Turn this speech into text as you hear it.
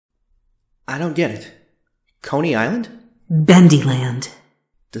I don't get it. Coney Island? Bendyland.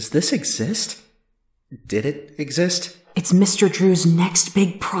 Does this exist? Did it exist? It's Mr. Drew's next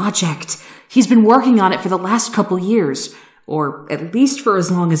big project. He's been working on it for the last couple years, or at least for as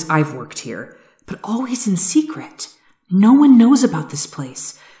long as I've worked here, but always in secret. No one knows about this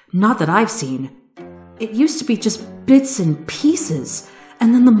place. Not that I've seen. It used to be just bits and pieces,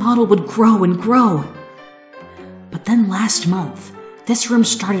 and then the model would grow and grow. But then last month, this room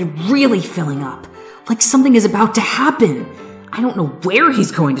started really filling up, like something is about to happen. I don't know where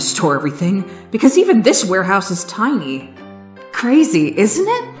he's going to store everything, because even this warehouse is tiny. Crazy, isn't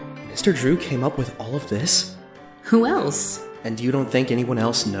it? Mr. Drew came up with all of this? Who else? And you don't think anyone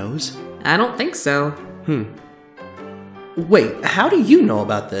else knows? I don't think so. Wait, how do you know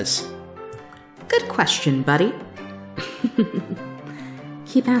about this? Good question, buddy.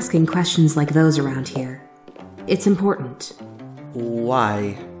 Keep asking questions like those around here. It's important.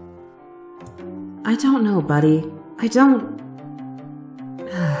 Why? I don't know, buddy. I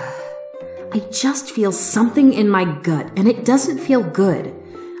just feel something in my gut, and it doesn't feel good.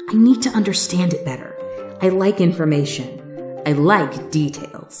 I need to understand it better. I like information. I like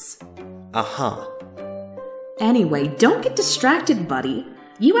details. Uh-huh. Anyway, don't get distracted, buddy.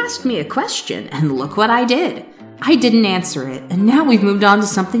 You asked me a question, and look what I did. I didn't answer it, and now we've moved on to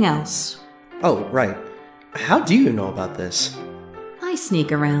something else. Oh, right. How do you know about this? I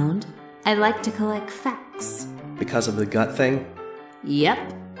sneak around. I like to collect facts. Because of the gut thing?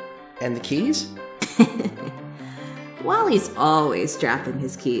 Yep. And the keys? Wally's always dropping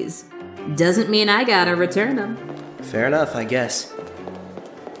his keys. Doesn't mean I gotta return them. Fair enough, I guess.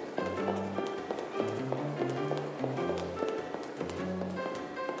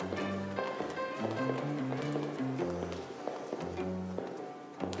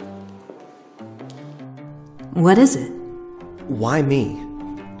 What is it? Why me?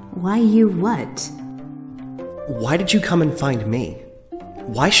 Why you what? Why did you come and find me?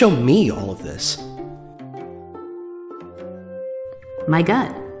 Why show me all of this? My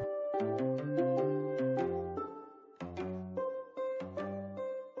gut.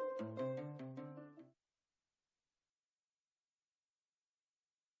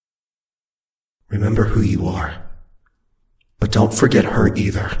 Remember who you are. But don't forget her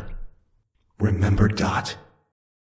either. Remember Dot.